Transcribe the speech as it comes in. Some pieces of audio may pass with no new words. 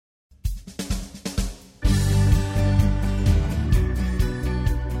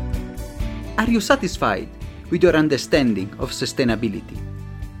Are you satisfied with your understanding of sustainability?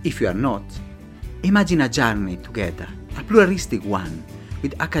 If you are not, imagine a journey together, a pluralistic one,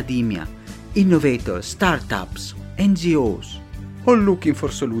 with academia, innovators, startups, NGOs, all looking for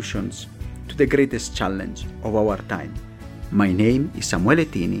solutions to the greatest challenge of our time. My name is Samuel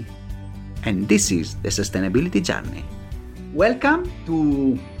E.13, and this is the Sustainability Journey. Welcome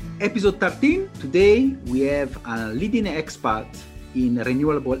to episode 13. Today we have a leading expert in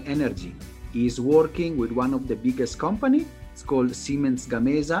renewable energy. He is working with one of the biggest companies. It's called Siemens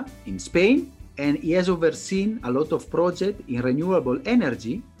Gamesa in Spain, and he has overseen a lot of projects in renewable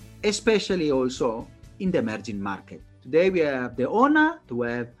energy, especially also in the emerging market. Today we have the honor to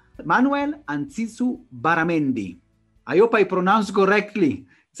have Manuel Ancizu Beramendi. I hope I pronounced correctly.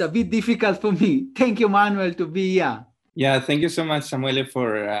 It's a bit difficult for me. Thank you, Manuel, to be here. Yeah, thank you so much, Samuel,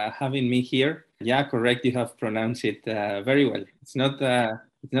 for having me here. Yeah, correct. You have pronounced it very well. It's not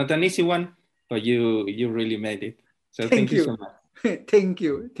an easy one, but you really made it. So thank you so much. Thank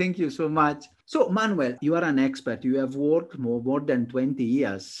you so much. So Manuel, you are an expert. You have worked more than 20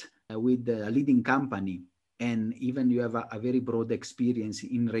 years with a leading company, and even you have a very broad experience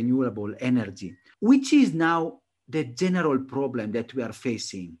in renewable energy, which is now the general problem that we are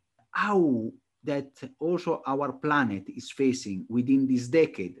facing. How that also our planet is facing within this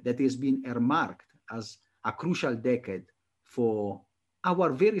decade that has been earmarked as a crucial decade for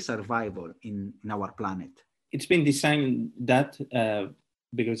our very survival in our planet. It's been designed that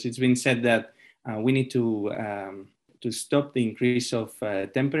because it's been said that we need to stop the increase of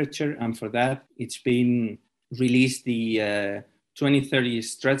temperature, and for that it's been released the 2030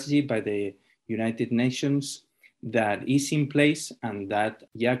 strategy by the United Nations that is in place, and that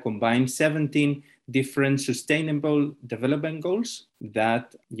combines 17 different sustainable development goals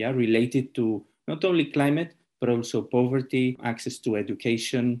that related to not only climate but also poverty, access to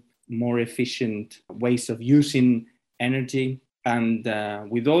education, more efficient ways of using energy. And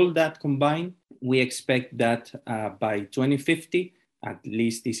with all that combined, we expect that by 2050, at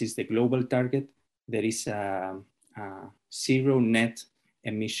least this is the global target, there is zero net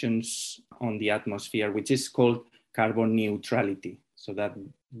emissions on the atmosphere, which is called carbon neutrality. So that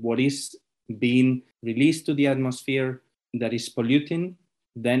what is being released to the atmosphere that is polluting,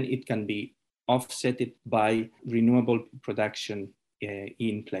 then it can be offset by renewable production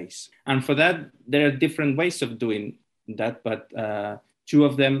in place. And for that, there are different ways of doing that, but two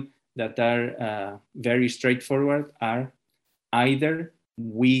of them that are very straightforward are either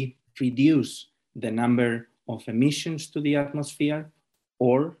we reduce the number of emissions to the atmosphere,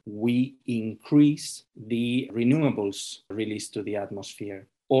 or we increase the renewables released to the atmosphere,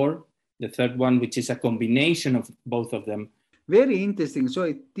 or the third one, which is a combination of both of them. Very interesting. So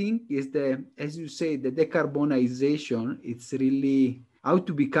I think is as you say, the decarbonization, it's really how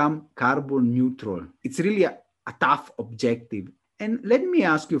to become carbon neutral. It's really a tough objective. And let me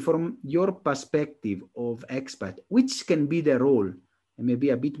ask you, from your perspective of expert, which can be the role, and maybe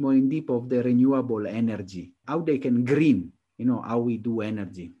a bit more in deep, of the renewable energy, how they can green, how we do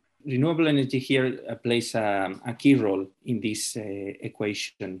energy. Renewable energy here plays a key role in this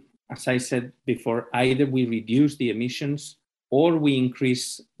equation. As I said before, either we reduce the emissions or we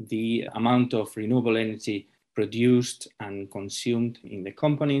increase the amount of renewable energy produced and consumed in the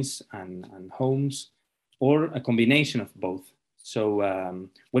companies and homes, or a combination of both. So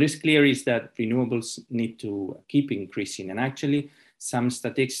what is clear is that renewables need to keep increasing. And actually, some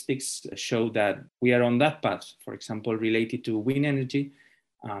statistics show that we are on that path. For example, related to wind energy,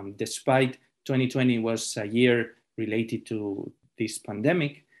 despite 2020 was a year related to this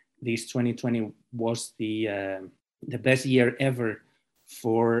pandemic, this 2020 was the best year ever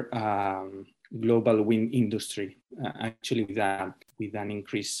for global wind industry, actually with an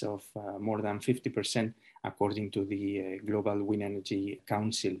increase of more than 50% according to the Global Wind Energy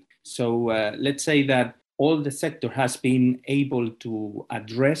Council. So let's say that all the sector has been able to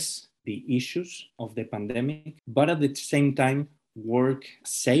address the issues of the pandemic, but at the same time work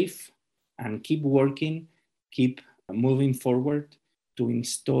safe and keep working, keep moving forward to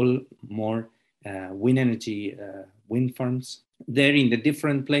install more wind energy wind farms there in the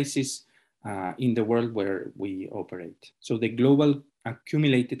different places in the world where we operate. So the global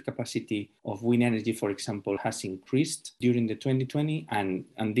accumulated capacity of wind energy, for example, has increased during the 2020, and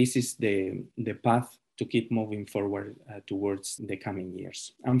this is the path to keep moving forward towards the coming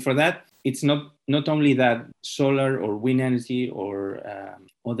years. And for that, it's not only that solar or wind energy or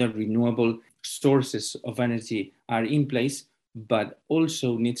other renewable sources of energy are in place, but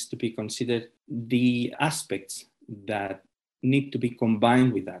also needs to be considered the aspects that need to be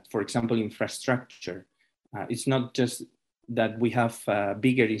combined with that. For example, infrastructure. It's not just that we have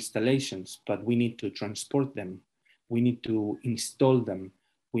bigger installations, but we need to transport them. We need to install them.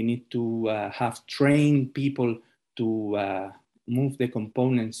 We need to have trained people to move the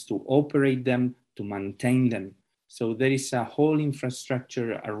components, to operate them, to maintain them. So there is a whole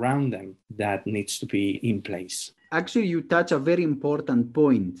infrastructure around them that needs to be in place. Actually, you touch a very important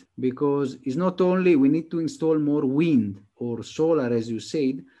point, because it's not only we need to install more wind or solar, as you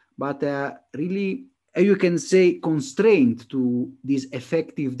said, but really, you can say, constraint to this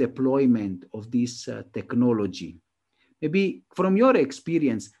effective deployment of this technology. Maybe from your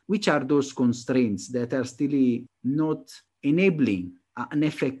experience, which are those constraints that are still not enabling an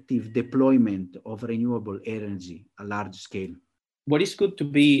effective deployment of renewable energy at large scale? What is good to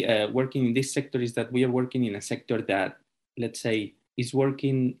be working in this sector is that we are working in a sector that, let's say, is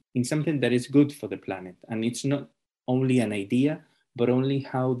working in something that is good for the planet. And it's not only an idea, but only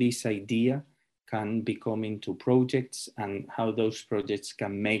how this idea can become into projects and how those projects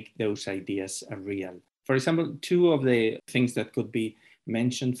can make those ideas real. For example, two of the things that could be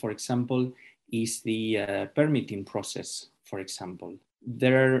mentioned, for example, is the permitting process, for example.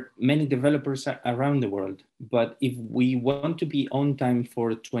 There are many developers around the world, but if we want to be on time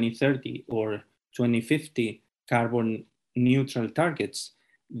for 2030 or 2050 carbon neutral targets,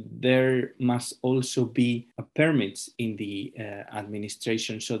 there must also be permits in the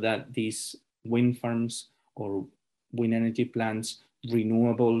administration so that these wind farms or wind energy plants,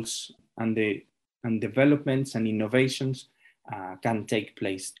 renewables, and developments and innovations can take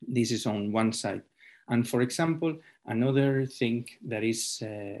place. This is on one side. And for example, another thing that is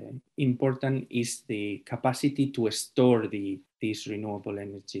important is the capacity to store this renewable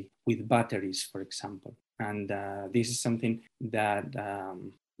energy with batteries, for example. And this is something that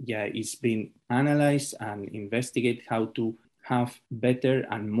is being analyzed and investigated, how to have better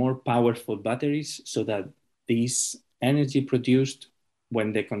and more powerful batteries so that this energy produced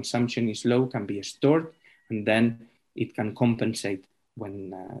when the consumption is low can be stored, and then it can compensate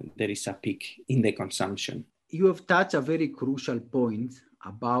when there is a peak in the consumption. You have touched a very crucial point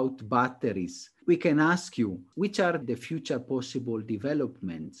about batteries. We can ask you, which are the future possible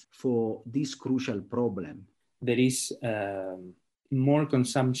developments for this crucial problem? There is more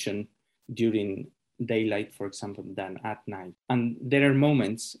consumption during daylight, for example, than at night. And there are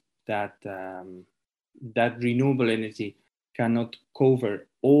moments that that renewable energy cannot cover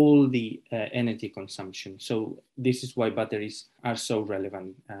all the energy consumption. So this is why batteries are so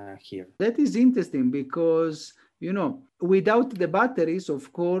relevant here. That is interesting because, without the batteries,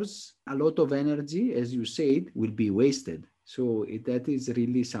 of course, a lot of energy, as you said, will be wasted. So that is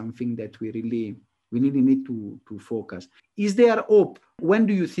really something that we really need to focus. Is there hope? When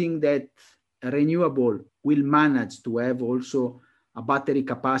do you think that renewable will manage to have also a battery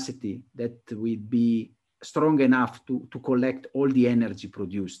capacity that will be strong enough to collect all the energy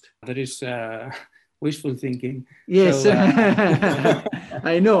produced? That is wishful thinking. Yes, so,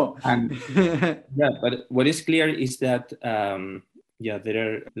 I know. But what is clear is that there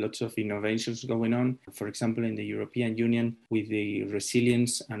are lots of innovations going on. For example, in the European Union, with the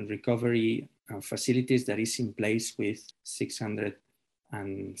resilience and recovery facilities that is in place with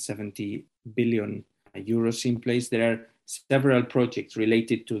 670 billion euros in place, there are several projects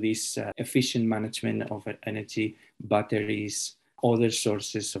related to this efficient management of energy, batteries, other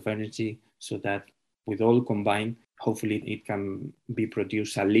sources of energy, so that with all combined, hopefully it can be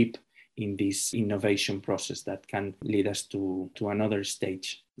produced a leap in this innovation process that can lead us to another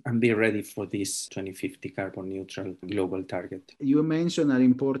stage and be ready for this 2050 carbon neutral global target. You mentioned an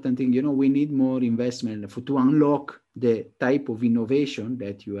important thing, we need more investment to unlock the type of innovation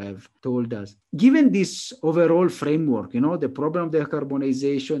that you have told us. Given this overall framework, the problem of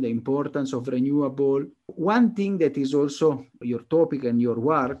decarbonization, the importance of renewable, one thing that is also your topic and your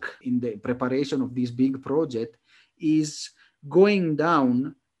work in the preparation of this big project is going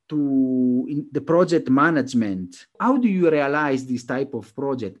down to the project management. How do you realize this type of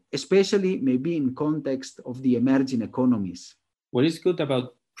project, especially maybe in context of the emerging economies? What is good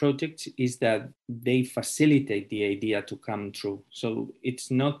about projects is that they facilitate the idea to come true. So it's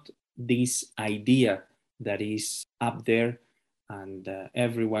not this idea that is up there and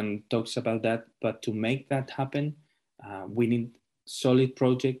everyone talks about that, but to make that happen, we need solid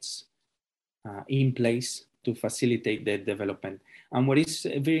projects in place to facilitate the development. And what is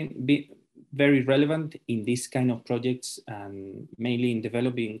very relevant in this kind of projects, and mainly in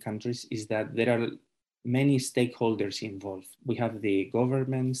developing countries, is that there are many stakeholders involved. We have the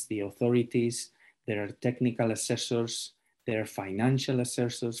governments, the authorities, there are technical assessors, there are financial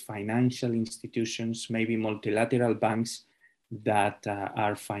assessors, financial institutions, maybe multilateral banks that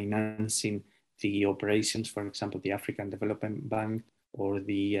are financing the operations, for example, the African Development Bank or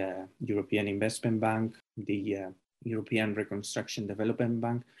the European Investment Bank, the European Reconstruction Development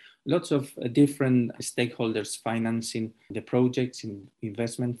Bank, lots of different stakeholders financing the projects in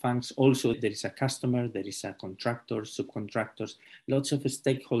investment funds. Also, there is a customer, there is a contractor, subcontractors, lots of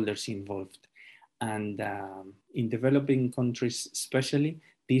stakeholders involved. And in developing countries especially,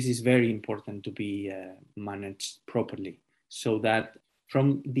 this is very important to be managed properly, so that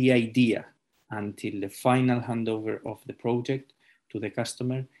from the idea until the final handover of the project to the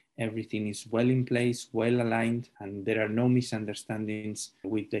customer, everything is well in place, well aligned, and there are no misunderstandings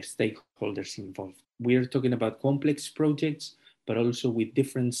with the stakeholders involved. We are talking about complex projects, but also with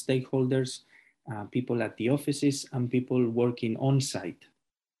different stakeholders, people at the offices and people working on site.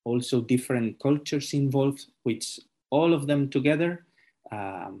 Also different cultures involved, which all of them together,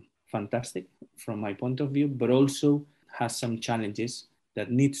 fantastic from my point of view, but also has some challenges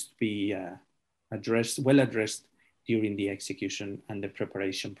that needs to be well addressed during the execution and the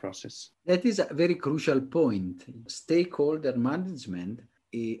preparation process. That is a very crucial point. Stakeholder management,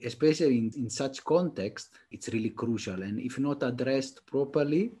 especially in such context, it's really crucial. And if not addressed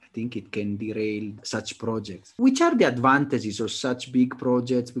properly, I think it can derail such projects. Which are the advantages of such big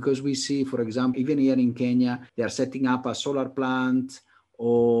projects? Because we see, for example, even here in Kenya, they are setting up a solar plant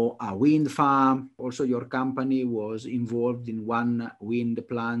or a wind farm. Also, your company was involved in one wind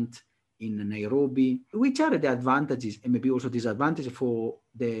plant in Nairobi. Which are the advantages and maybe also disadvantages for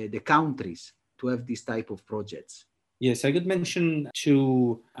the countries to have this type of projects? Yes, I could mention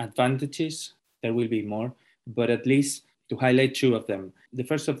two advantages. There will be more, but at least to highlight two of them. The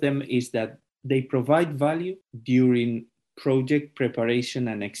first of them is that they provide value during project preparation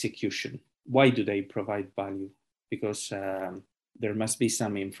and execution. Why do they provide value? Because there must be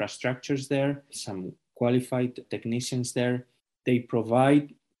some infrastructures there, some qualified technicians there. They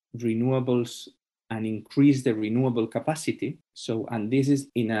provide renewables and increase the renewable capacity. So, and this is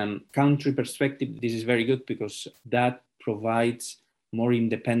in a country perspective, this is very good because that provides more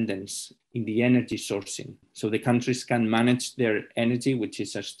independence in the energy sourcing. So the countries can manage their energy, which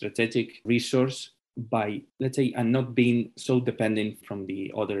is a strategic resource, by, let's say, and not being so dependent from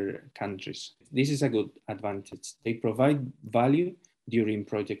the other countries. This is a good advantage. They provide value during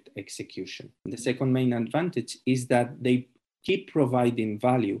project execution. The second main advantage is that they keep providing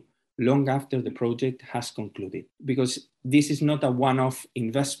value long after the project has concluded, because this is not a one-off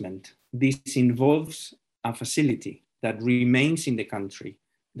investment. This involves a facility that remains in the country.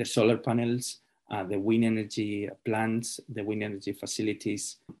 The solar panels, the wind energy plants, the wind energy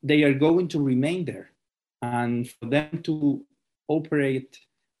facilities, they are going to remain there. And for them to operate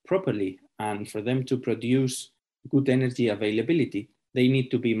properly and for them to produce good energy availability, they need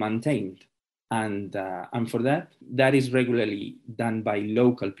to be maintained. And for that is regularly done by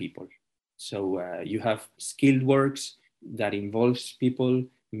local people. So you have skilled works that involves people.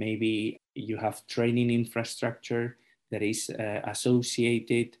 Maybe you have training infrastructure that is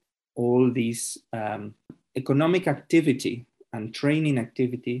associated. All these economic activity and training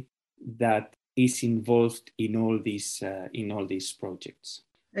activity that is involved in all these projects.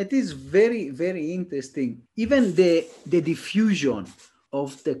 It is very, very interesting. Even the diffusion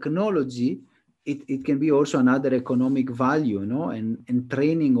of technology, it can be also another economic value, and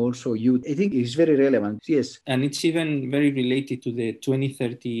training also youth. I think it's very relevant. Yes. And it's even very related to the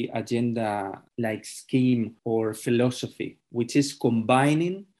 2030 agenda like scheme or philosophy, which is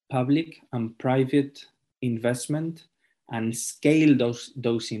combining public and private investment and scale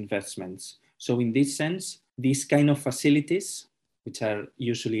those investments. So in this sense, these kind of facilities, which are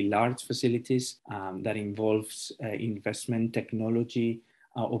usually large facilities that involves investment, technology,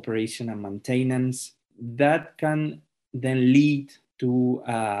 operation and maintenance, that can then lead to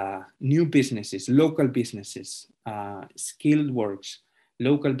new businesses, local businesses, skilled works,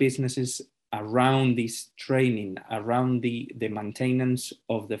 local businesses around this training, around the maintenance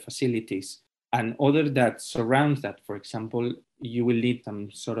of the facilities, and other that surrounds that. For example, you will need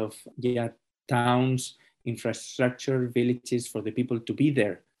some sort of towns, infrastructure, villages for the people to be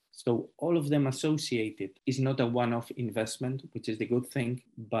there. So all of them associated is not a one-off investment, which is the good thing,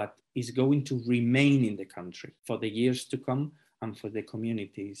 but is going to remain in the country for the years to come and for the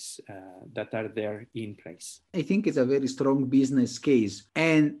communities that are there in place. I think it's a very strong business case.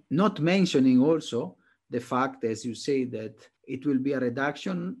 And not mentioning also the fact, as you say, that it will be a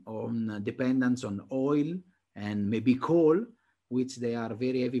reduction on dependence on oil and maybe coal, which they are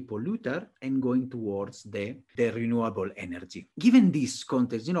very heavy polluter, and going towards the renewable energy. Given this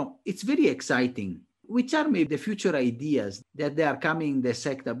context, it's very exciting. which are maybe the future ideas that they are coming in the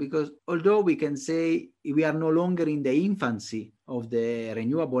sector? Because although we can say we are no longer in the infancy of the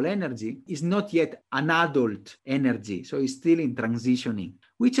renewable energy, it's not yet an adult energy, so it's still in transitioning.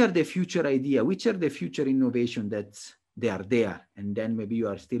 Which are the future ideas? Which are the future innovation that they are there, and then maybe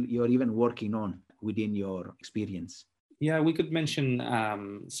you're even working on within your experience? Yeah, we could mention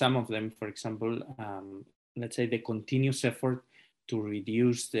some of them. For example, let's say the continuous effort to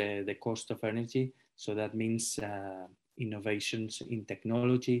reduce the cost of energy. So that means innovations in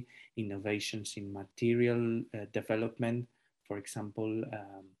technology, innovations in material development. For example,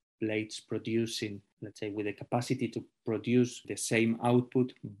 blades producing, let's say, with the capacity to produce the same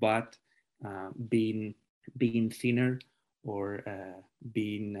output, but being thinner or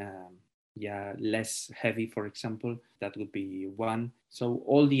being less heavy, for example. That would be one. So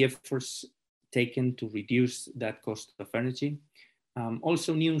all the efforts taken to reduce that cost of energy.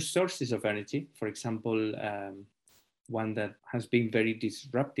 Also new sources of energy, for example, one that has been very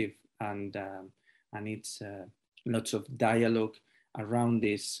disruptive and it's lots of dialogue around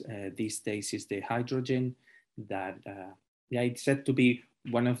this these days is the hydrogen that it's said to be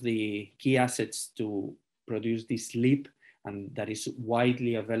one of the key assets to produce this leap, and that is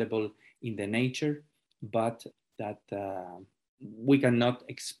widely available in the nature, but that we cannot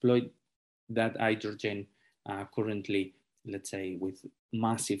exploit that hydrogen currently, let's say, with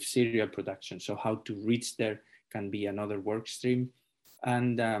massive serial production. So how to reach there can be another work stream.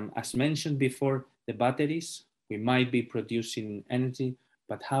 And as mentioned before, the batteries, we might be producing energy,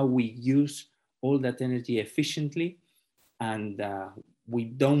 but how we use all that energy efficiently and we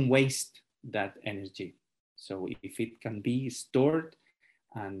don't waste that energy. So if it can be stored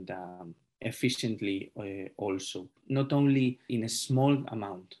and efficiently also, not only in a small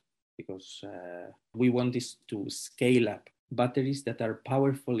amount, because we want this to scale up. Batteries that are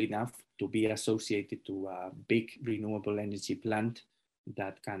powerful enough to be associated to a big renewable energy plant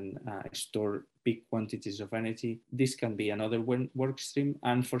that can store big quantities of energy. This can be another work stream.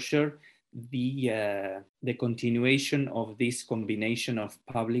 And for sure, the continuation of this combination of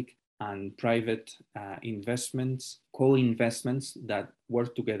public and private investments, co-investments that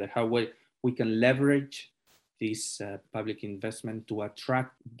work together, how we can leverage this public investment to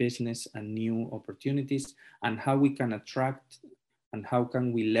attract business and new opportunities, and how we can attract and how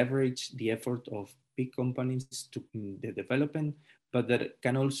can we leverage the effort of big companies to the development, but that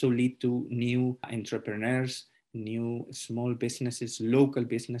can also lead to new entrepreneurs, new small businesses, local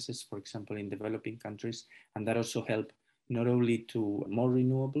businesses, for example, in developing countries, and that also help not only to more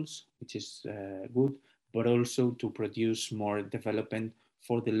renewables, which is good, but also to produce more development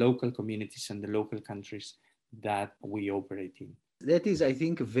for the local communities and the local countries that we operate in. That is, I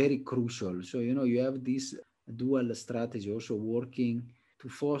think, very crucial. So, you have this dual strategy also working to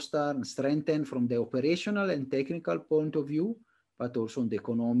foster and strengthen from the operational and technical point of view, but also on the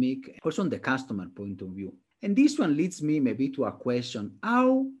economic, also on the customer point of view. And this one leads me maybe to a question: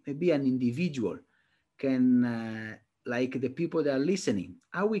 how maybe an individual can, like the people that are listening,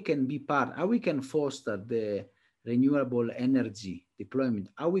 how we can be part, how we can foster the renewable energy deployment,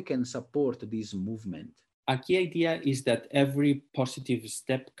 how we can support this movement? A key idea is that every positive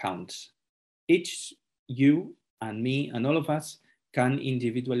step counts. Each, you and me and all of us, can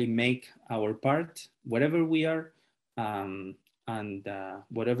individually make our part, wherever we are, and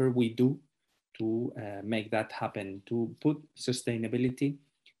whatever we do to make that happen, to put sustainability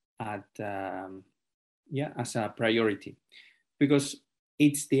at as a priority, because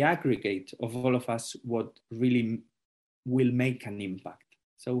it's the aggregate of all of us what really will make an impact.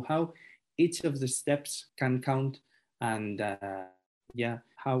 So how each of the steps can count, and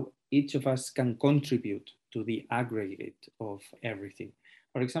how each of us can contribute to the aggregate of everything.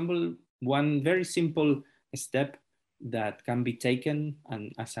 For example, one very simple step that can be taken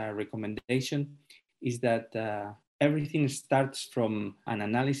and as a recommendation is that everything starts from an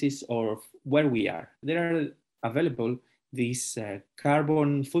analysis of where we are. There are available these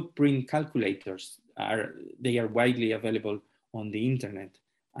carbon footprint calculators. They are widely available on the internet.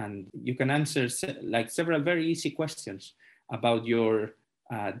 And you can answer like several very easy questions about your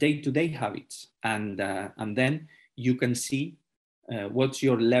day-to-day habits. And then you can see what's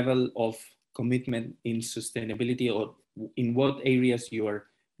your level of commitment in sustainability, or in what areas you are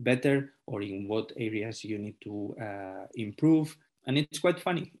better, or in what areas you need to improve. And it's quite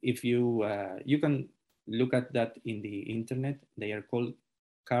funny. If you can look at that in the internet. They are called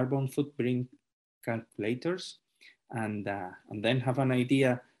carbon footprint calculators. And then have an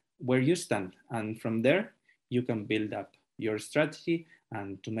idea where you stand. And from there, you can build up your strategy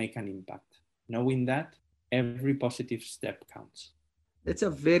and to make an impact. Knowing that every positive step counts. That's a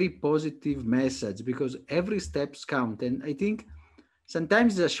very positive message because every steps count. And I think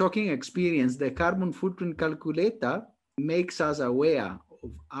sometimes it's a shocking experience. The carbon footprint calculator makes us aware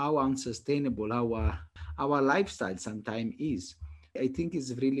of how unsustainable our lifestyle sometimes is. I think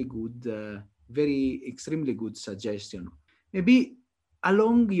it's really good, very extremely good suggestion. Maybe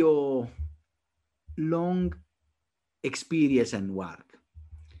along your long experience and work,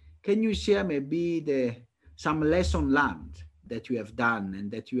 can you share maybe some lesson learned that you have done and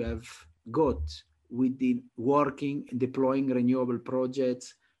that you have got within working and deploying renewable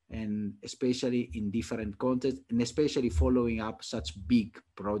projects, and especially in different contexts, and especially following up such big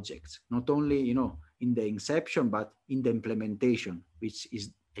projects, not only in the inception but in the implementation, which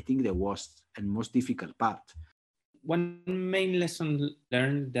is I think the worst and most difficult part. One main lesson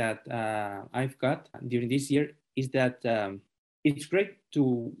learned that I've got during this year is that it's great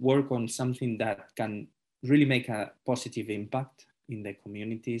to work on something that can really make a positive impact in the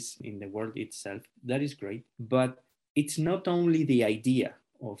communities, in the world itself. That is great. But it's not only the idea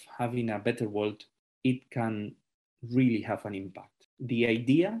of having a better world, it can really have an impact. The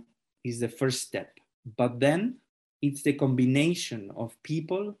idea is the first step, but then it's the combination of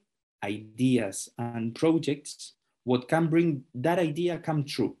people, ideas, and projects what can bring that idea come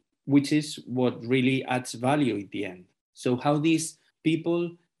true, which is what really adds value at the end. So how these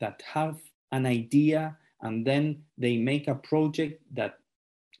people that have an idea and then they make a project that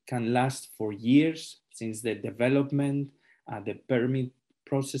can last for years, since the development, the permit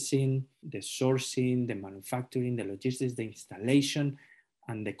processing, the sourcing, the manufacturing, the logistics, the installation,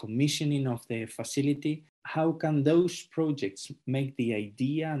 and the commissioning of the facility. How can those projects make the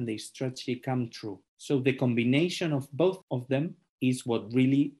idea and the strategy come true? So the combination of both of them is what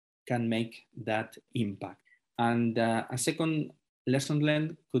really can make that impact. And a second lesson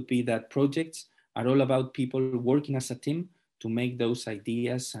learned could be that projects are all about people working as a team to make those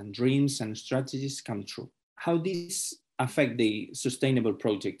ideas and dreams and strategies come true. How this affect the sustainable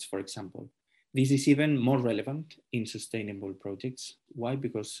projects, for example? This is even more relevant in sustainable projects. Why?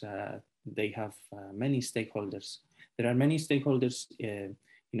 Because they have many stakeholders. There are many stakeholders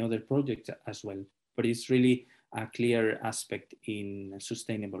in other projects as well, but it's really a clear aspect in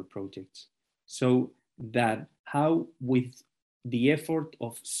sustainable projects. So that how with the effort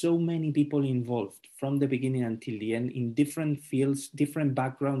of so many people involved from the beginning until the end in different fields, different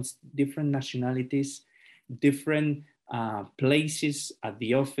backgrounds, different nationalities, different places at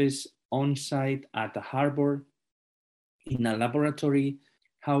the office, on site, at the harbor, in a laboratory,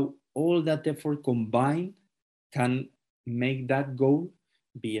 how all that effort combined can make that goal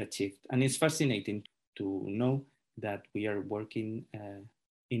be achieved. And it's fascinating to know that we are working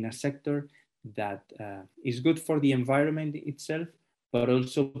in a sector that is good for the environment itself, but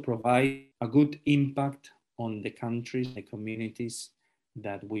also provide a good impact on the countries, the communities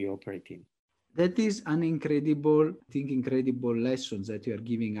that we operate in. That is an incredible, I think, incredible lessons that you are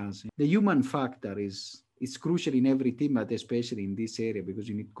giving us. The human factor is crucial in every team, but especially in this area because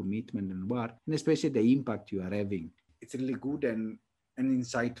you need commitment and work, and especially the impact you are having. It's really good and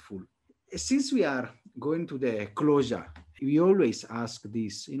insightful. Since we are going to the closure, we always ask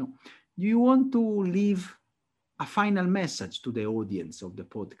this, do you want to leave a final message to the audience of the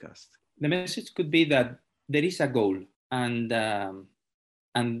podcast? The message could be that there is a goal, and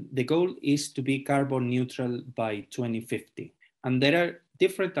the goal is to be carbon neutral by 2050. And there are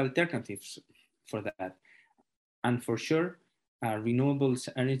different alternatives for that. And for sure, renewable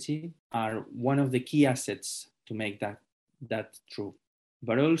energy are one of the key assets to make that true.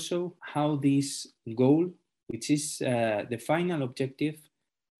 But also how this goal, which is the final objective,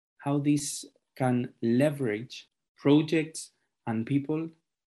 how this can leverage projects and people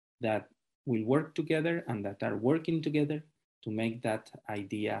that will work together and that are working together to make that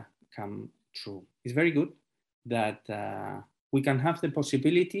idea come true. It's very good that we can have the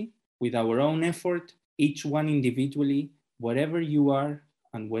possibility with our own effort, each one individually, whatever you are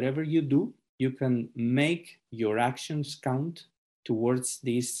and whatever you do, you can make your actions count towards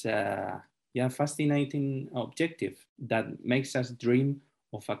this fascinating objective that makes us dream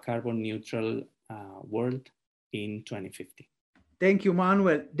of a carbon neutral world in 2050. Thank you,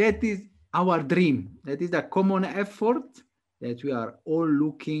 Manuel. That is our dream. That is the common effort that we are all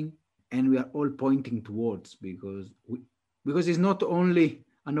looking and we are all pointing towards because it's not only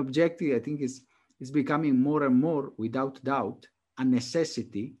an objective. I think it's becoming more and more, without doubt, a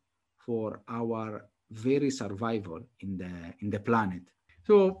necessity for our very survival in the planet.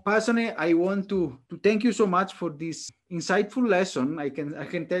 So personally, I want to thank you so much for this insightful lesson. I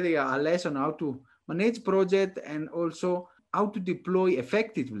can tell you a lesson how to manage project and also how to deploy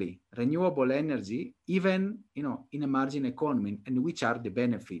effectively renewable energy, even in emerging economy, and which are the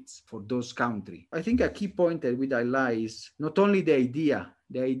benefits for those countries. I think a key point that we highlight is not only the idea.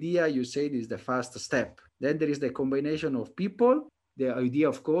 The idea you said is the first step. Then there is the combination of people, the idea,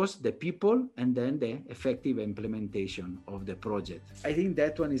 of course, the people, and then the effective implementation of the project. I think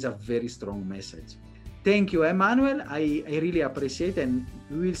that one is a very strong message. Thank you, Manuel. I really appreciate it. And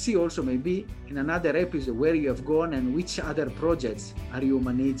we will see also maybe in another episode where you have gone and which other projects are you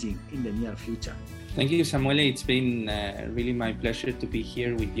managing in the near future. Thank you, Samuele. It's been really my pleasure to be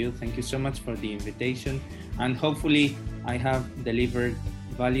here with you. Thank you so much for the invitation. And hopefully I have delivered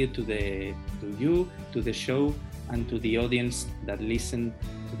value to you, to the show, and to the audience that listen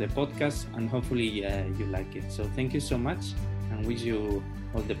to the podcast. And hopefully you like it. So thank you so much, and wish you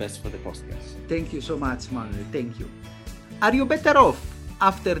all the best for the podcast. Thank you so much, Manuel. Thank you. Are you better off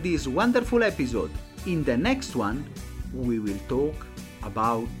after this wonderful episode? In the next one, we will talk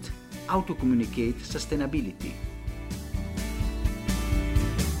about how to communicate sustainability.